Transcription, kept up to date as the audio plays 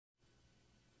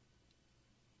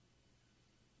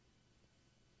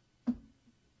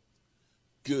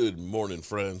Good morning,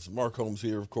 friends. Mark Holmes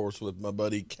here, of course, with my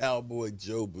buddy Cowboy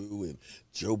Joe Boo and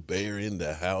Joe Bear in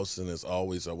the house. And as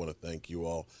always, I want to thank you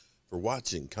all for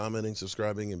watching, commenting,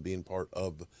 subscribing, and being part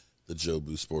of the Joe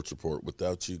Boo Sports Report.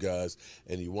 Without you guys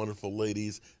and you wonderful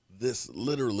ladies, this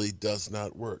literally does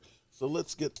not work. So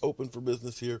let's get open for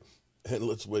business here. And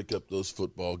let's wake up those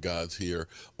football gods here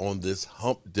on this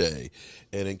hump day.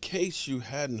 And in case you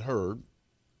hadn't heard,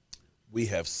 we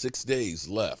have 6 days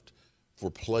left for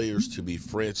players to be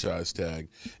franchise tagged,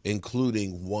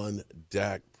 including one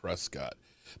Dak Prescott.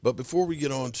 But before we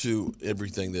get on to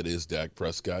everything that is Dak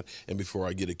Prescott, and before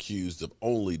I get accused of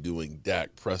only doing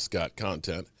Dak Prescott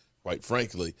content, quite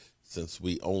frankly, since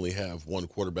we only have one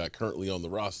quarterback currently on the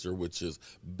roster, which is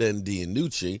Ben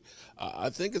DiNucci,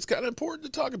 I think it's kind of important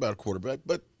to talk about a quarterback,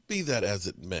 but be that as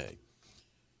it may.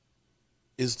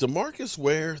 Is DeMarcus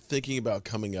Ware thinking about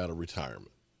coming out of retirement?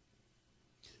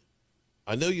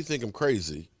 I know you think I'm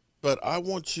crazy, but I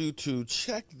want you to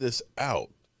check this out.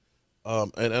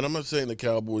 And I'm not saying the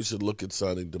Cowboys should look at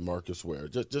signing DeMarcus Ware.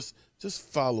 Just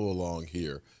follow along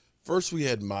here. First, we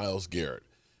had Myles Garrett,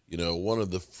 one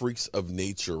of the freaks of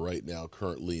nature right now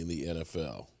currently in the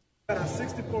NFL. Got a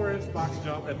 64-inch box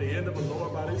jump at the end of a lower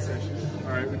body session.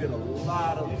 All right, we did a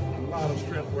lot of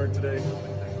strength work today.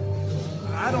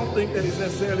 I don't think that he's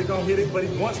necessarily going to hit it, but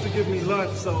he wants to give me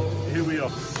lunch, so here we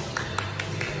are.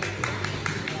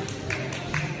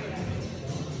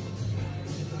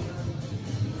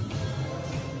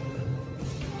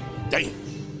 Damn.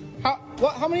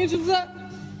 How many inches was that?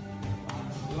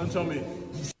 Lunch on me.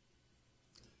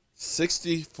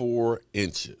 64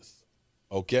 inches.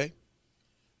 Okay?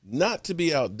 Not to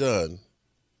be outdone,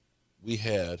 we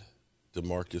had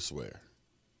DeMarcus Ware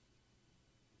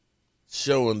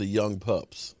showing the young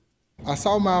pups. I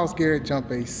saw Myles Garrett jump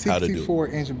a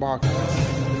 64-inch box.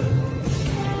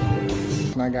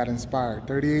 And I got inspired.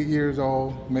 38 years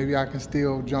old. Maybe I can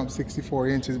still jump 64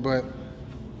 inches, but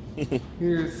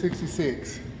here's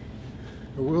 66.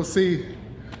 But we'll see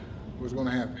what's going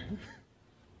to happen.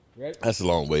 Ready? That's a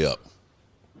long way up.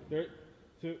 3,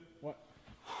 2, 1.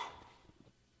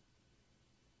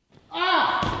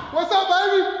 Ah! What's up,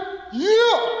 baby?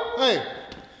 Yeah! Hey,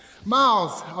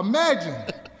 Myles, imagine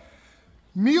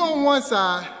me on one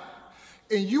side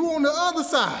and you on the other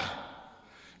side.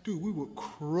 Dude, we would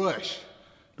crush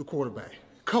the quarterback.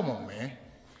 Come on, man.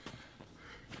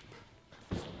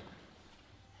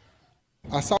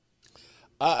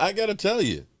 I got to tell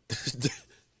you,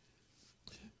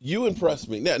 you impressed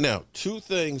me. Now, two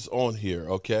things on here,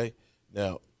 okay?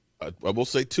 Now, I will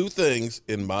say two things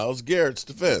in Myles Garrett's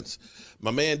defense.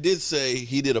 My man did say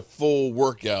he did a full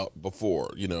workout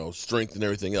before, strength and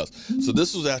everything else. So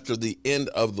this was after the end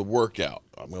of the workout.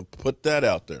 I'm going to put that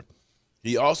out there.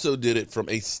 He also did it from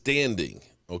a standing,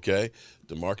 okay?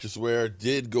 DeMarcus Ware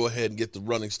did go ahead and get the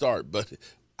running start, but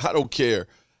I don't care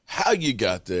how you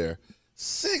got there.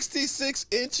 66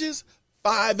 inches,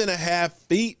 5.5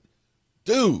 feet.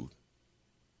 Dude,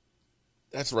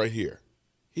 that's right here.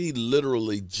 He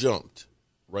literally jumped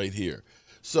right here.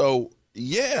 So,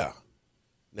 yeah.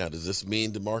 Now, does this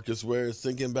mean DeMarcus Ware is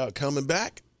thinking about coming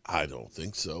back? I don't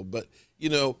think so. But,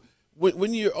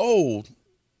 when you're old,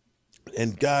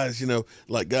 and guys,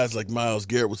 guys like Myles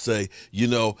Garrett would say,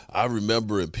 I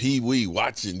remember in Pee Wee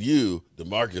watching you,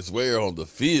 DeMarcus Ware, on the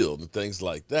field and things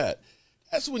like that.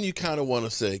 That's when you kind of want to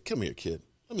say, come here, kid.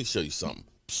 Let me show you something.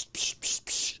 Psh, psh, psh,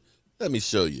 psh. Let me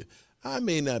show you. I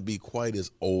may not be quite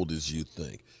as old as you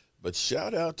think, but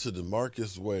shout out to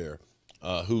DeMarcus Ware,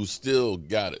 who still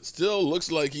got it. Still looks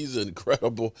like he's in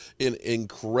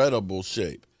incredible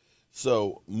shape.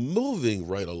 So moving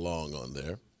right along on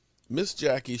there, Miss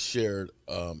Jackie shared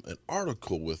an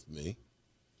article with me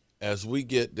as we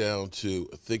get down to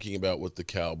thinking about what the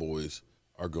Cowboys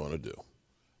are going to do.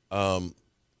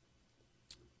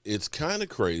 It's kind of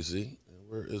crazy.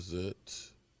 Where is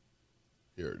it?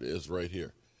 Here it is, right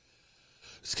here.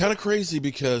 It's kind of crazy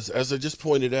because, as I just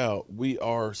pointed out, we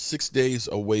are 6 days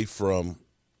away from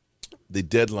the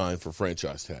deadline for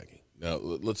franchise tagging. Now,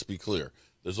 let's be clear.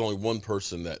 There's only one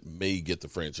person that may get the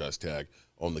franchise tag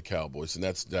on the Cowboys, and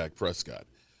that's Dak Prescott.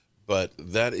 But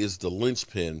that is the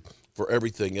linchpin for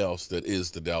everything else that is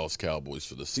the Dallas Cowboys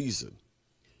for the season.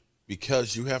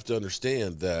 Because you have to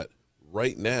understand that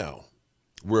right now,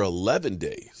 we're 11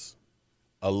 days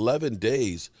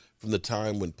from the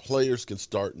time when players can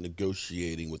start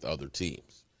negotiating with other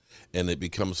teams. And it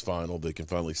becomes final. They can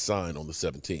finally sign on the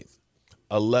 17th.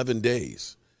 11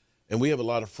 days. And we have a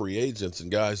lot of free agents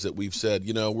and guys that we've said,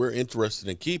 we're interested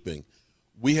in keeping.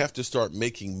 We have to start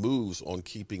making moves on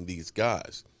keeping these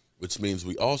guys, which means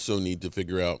we also need to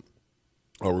figure out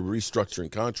Are we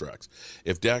restructuring contracts?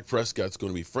 If Dak Prescott's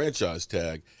going to be franchise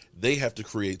tag, they have to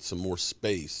create some more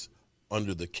space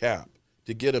under the cap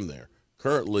to get him there.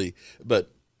 Currently,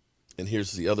 and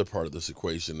here's the other part of this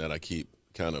equation that I keep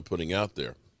kind of putting out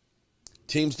there.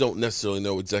 Teams don't necessarily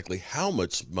know exactly how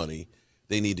much money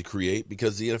they need to create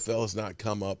because the NFL has not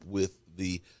come up with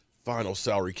the final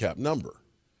salary cap number.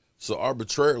 So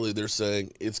arbitrarily, they're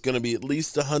saying it's going to be at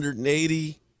least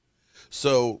 180.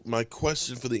 So my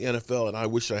question for the NFL, and I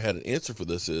wish I had an answer for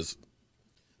this, is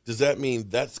does that mean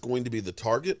that's going to be the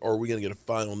target, or are we going to get a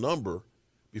final number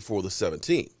before the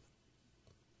 17th?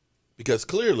 Because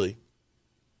clearly,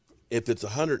 if it's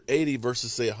 180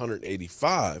 versus, say,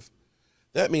 185,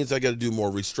 that means I got to do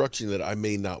more restructuring that I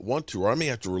may not want to, or I may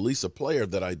have to release a player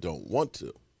that I don't want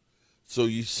to. So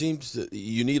you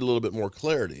need a little bit more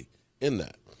clarity in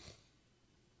that.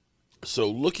 So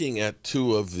looking at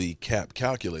two of the cap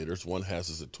calculators, one has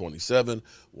us at 27,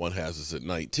 one has us at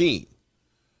 19.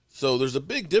 So there's a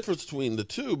big difference between the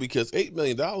two because $8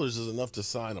 million is enough to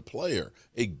sign a player,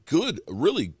 a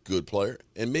really good player,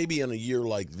 and maybe in a year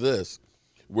like this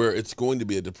where it's going to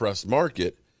be a depressed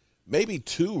market, maybe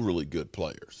two really good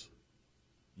players.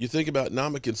 You think about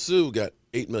Ndamukong Suh got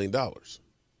 $8 million. $8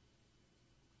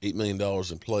 million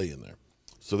in play in there.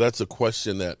 So that's a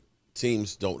question that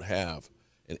teams don't have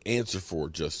an answer for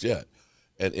just yet.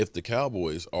 And if the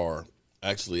Cowboys are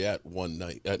actually at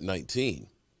 19,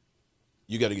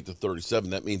 you got to get to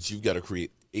 37. That means you've got to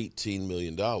create $18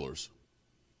 million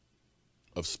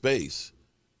of space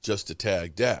just to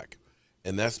tag Dak.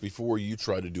 And that's before you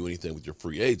try to do anything with your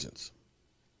free agents.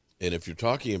 And if you're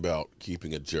talking about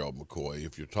keeping a Gerald McCoy,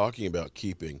 if you're talking about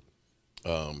keeping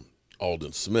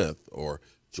Aldon Smith or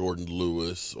Jordan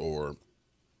Lewis or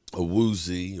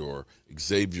Awuzie or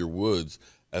Xavier Woods,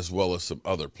 as well as some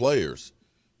other players,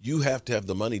 you have to have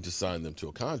the money to sign them to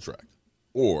a contract,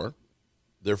 or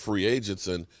they're free agents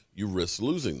and you risk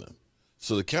losing them.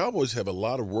 So the Cowboys have a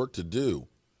lot of work to do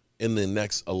in the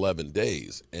next 11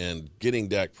 days, and getting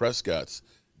Dak Prescott's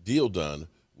deal done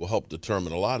will help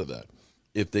determine a lot of that.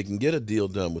 If they can get a deal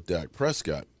done with Dak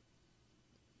Prescott,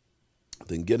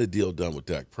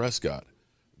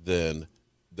 then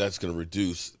that's going to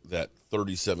reduce that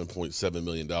 $37.7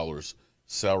 million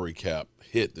salary cap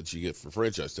hit that you get for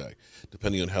franchise tag.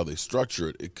 Depending on how they structure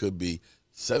it, it could be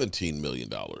 $17 million,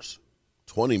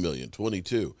 $20 million,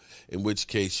 $22 million, in which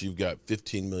case you've got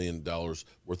 $15 million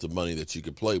worth of money that you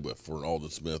could play with for an Aldon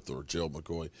Smith or Gerald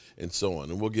McCoy and so on.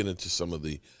 And we'll get into some of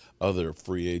the other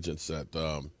free agents that,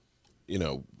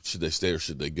 should they stay or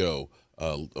should they go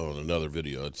on another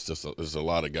video. It's just there's a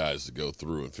lot of guys to go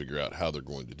through and figure out how they're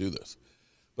going to do this.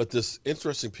 But this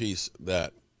interesting piece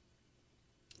that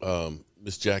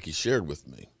Miss Jackie shared with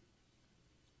me,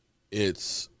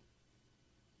 it's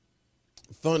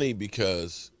funny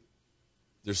because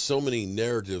there's so many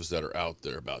narratives that are out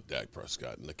there about Dak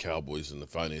Prescott and the Cowboys and the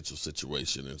financial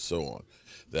situation and so on,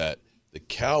 that the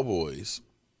Cowboys,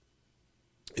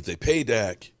 if they pay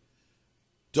Dak,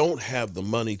 don't have the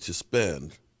money to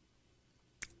spend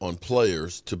on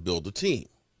players to build a team.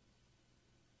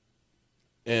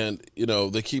 And,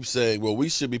 they keep saying, well, we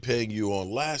should be paying you on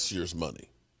last year's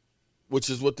money, which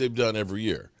is what they've done every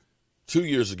year. 2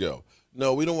 years ago,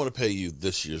 no, we don't want to pay you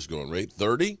this year's going rate,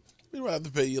 30. We'd rather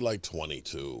pay you like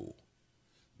 22.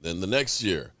 Then the next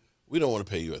year, we don't want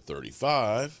to pay you at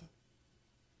 35.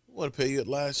 We want to pay you at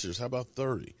last year's. How about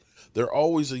 30? They're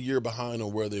always a year behind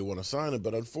on where they want to sign it,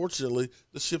 but unfortunately,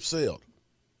 the ship sailed.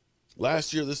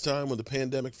 Last year, this time when the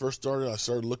pandemic first started, I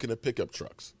started looking at pickup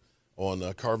trucks on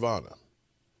Carvana.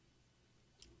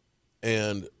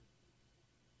 And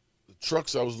the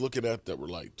trucks I was looking at that were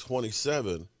like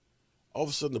 27, all of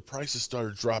a sudden the prices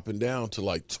started dropping down to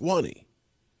like 20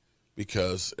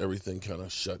 because everything kind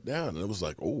of shut down. And it was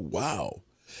like, oh, wow.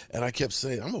 And I kept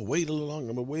saying, I'm going to wait a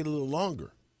little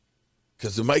longer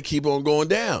because it might keep on going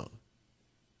down.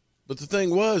 But the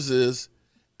thing is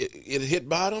it hit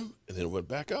bottom and then it went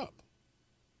back up.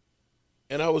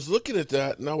 And I was looking at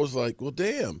that and I was like, well,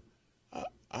 damn,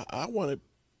 I want it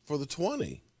for the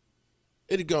 20.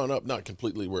 It had gone up, not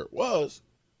completely where it was,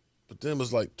 but then it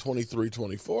was like 23,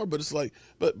 24. But it's like,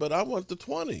 but I want the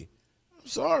 20. I'm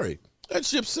sorry. That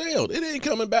ship sailed. It ain't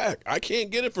coming back. I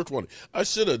can't get it for 20. I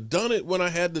should have done it when I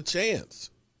had the chance.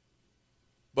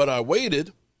 But I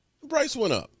waited. The price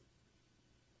went up.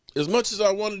 As much as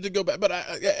I wanted to go back. But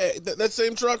that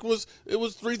same truck was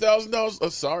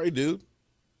 $3,000. Sorry, dude.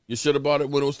 You should have bought it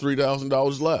when it was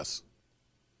 $3,000 less.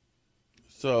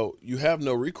 So you have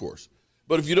no recourse.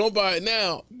 But if you don't buy it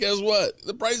now, guess what?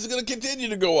 The price is going to continue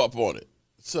to go up on it.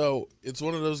 So it's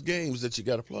one of those games that you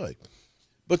got to play.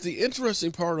 But the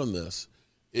interesting part on this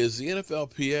is the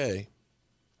NFLPA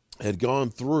had gone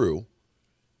through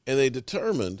and they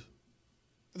determined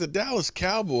that the Dallas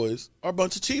Cowboys are a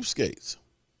bunch of cheapskates.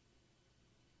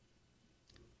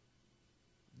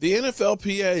 The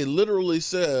NFLPA literally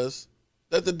says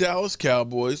that the Dallas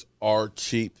Cowboys are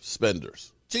cheap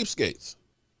spenders, cheapskates.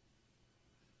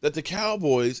 That the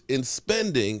Cowboys, in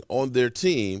spending on their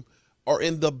team, are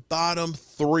in the bottom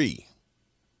 3.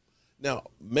 Now,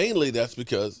 mainly that's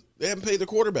because they haven't paid the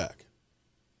quarterback.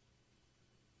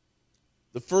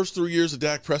 The first 3 years of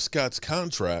Dak Prescott's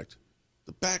contract,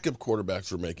 the backup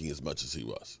quarterbacks were making as much as he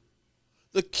was.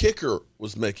 The kicker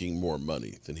was making more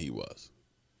money than he was.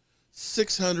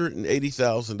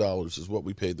 $680,000 is what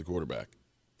we paid the quarterback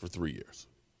for 3 years.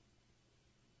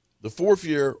 The fourth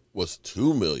year was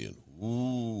 $2 million.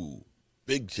 Ooh,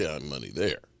 big time money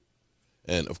there.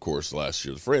 And, of course, last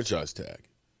year, the franchise tag.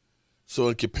 So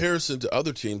in comparison to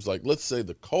other teams, like let's say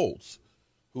the Colts,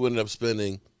 who ended up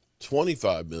spending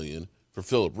 $25 million for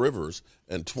Phillip Rivers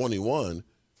and $21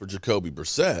 for Jacoby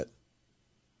Brissett,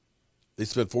 they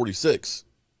spent $46.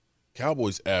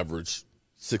 Cowboys averaged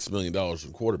 $6 million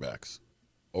in quarterbacks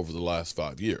over the last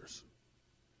 5 years.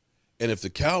 And if the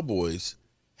Cowboys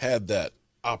had that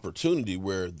opportunity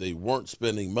where they weren't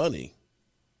spending money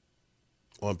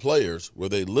on players, where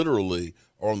they literally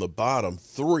are on the bottom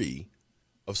 3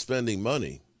 of spending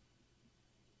money,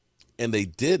 and they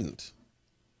didn't,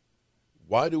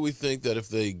 why do we think that if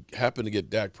they happen to get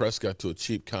Dak Prescott to a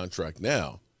cheap contract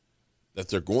now, that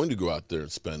they're going to go out there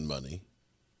and spend money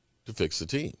to fix the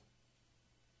team?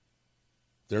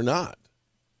 They're not.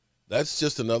 That's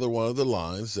just another one of the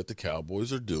lines that the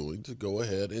Cowboys are doing to go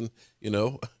ahead and,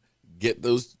 get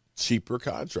those cheaper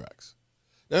contracts.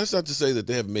 Now, that's not to say that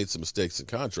they haven't made some mistakes in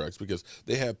contracts, because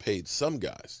they have paid some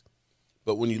guys.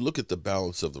 But when you look at the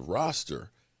balance of the roster,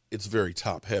 it's very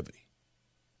top-heavy.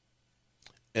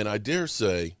 And I dare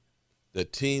say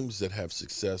that teams that have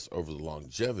success over the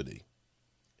longevity,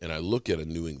 and I look at a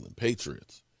New England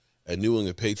Patriots, and New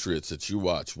England Patriots that you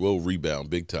watch will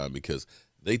rebound big time because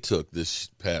they took this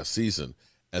past season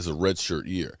as a redshirt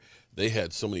year. They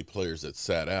had so many players that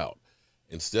sat out.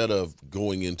 Instead of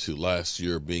going into last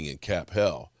year being in cap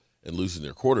hell and losing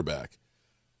their quarterback,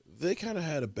 they kind of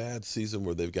had a bad season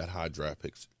where they've got high draft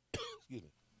picks. Excuse me.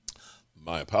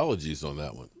 My apologies on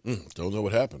that one. Don't know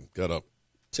what happened. Got a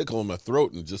tickle in my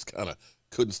throat and just kind of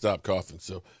couldn't stop coughing.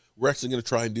 So we're actually going to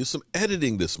try and do some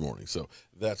editing this morning. So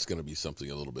that's going to be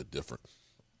something a little bit different.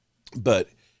 But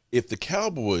if the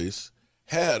Cowboys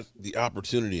had the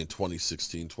opportunity in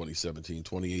 2016, 2017,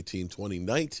 2018,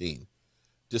 2019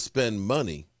 to spend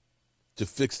money to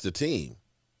fix the team,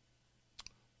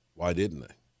 why didn't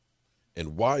they?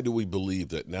 And why do we believe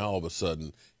that now all of a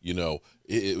sudden,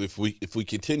 if we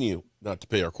continue not to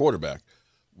pay our quarterback,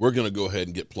 we're going to go ahead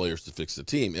and get players to fix the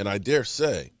team? And I dare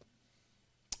say,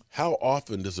 how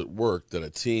often does it work that a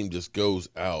team just goes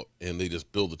out and they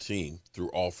just build a team through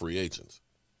all free agents?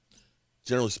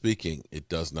 Generally speaking, it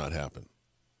does not happen.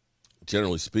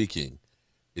 Generally speaking,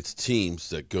 it's teams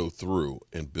that go through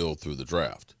and build through the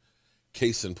draft.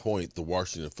 Case in point, the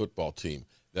Washington football team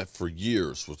that for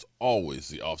years was always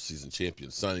the offseason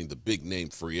champion, signing the big-name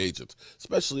free agents,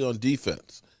 especially on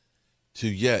defense, to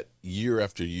yet year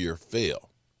after year fail.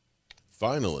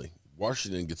 Finally,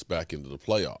 Washington gets back into the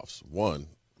playoffs. One,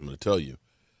 I'm going to tell you,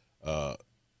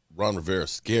 Ron Rivera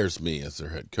scares me as their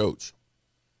head coach.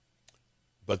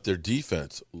 But their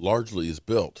defense largely is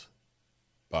built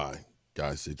by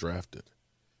guys they drafted.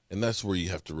 And that's where you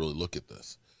have to really look at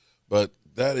this. But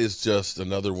that is just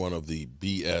another one of the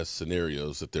BS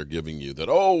scenarios that they're giving you, that,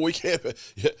 we can't pay,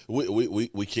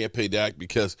 we can't pay Dak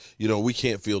because, we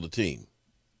can't field a team.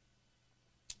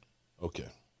 Okay.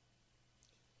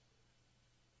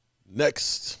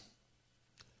 Next.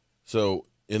 So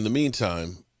in the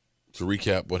meantime, to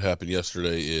recap what happened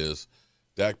yesterday, is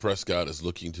Dak Prescott is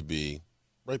looking to be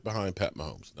right behind Pat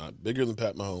Mahomes. Not bigger than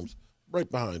Pat Mahomes, right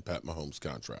behind Pat Mahomes'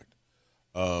 contract.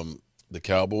 The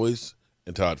Cowboys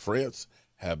and Todd France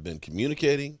have been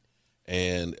communicating,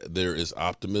 and there is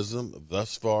optimism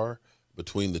thus far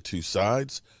between the two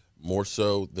sides, more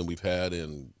so than we've had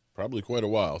in probably quite a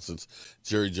while, since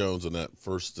Jerry Jones in that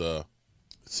first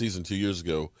season 2 years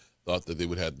ago thought that they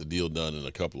would have the deal done in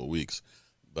a couple of weeks,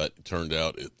 but it turned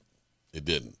out it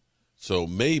didn't. So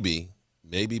maybe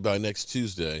by next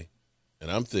Tuesday, and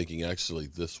I'm thinking actually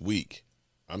this week,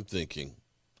 I'm thinking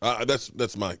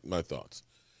that's my thoughts.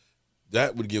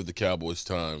 That would give the Cowboys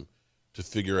time to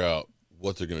figure out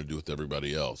what they're going to do with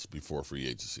everybody else before free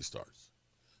agency starts.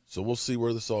 So we'll see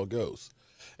where this all goes.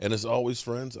 And as always,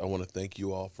 friends, I want to thank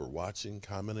you all for watching,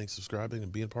 commenting, subscribing,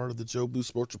 and being part of the Joe Boo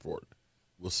Sports Report.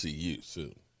 We'll see you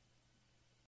soon.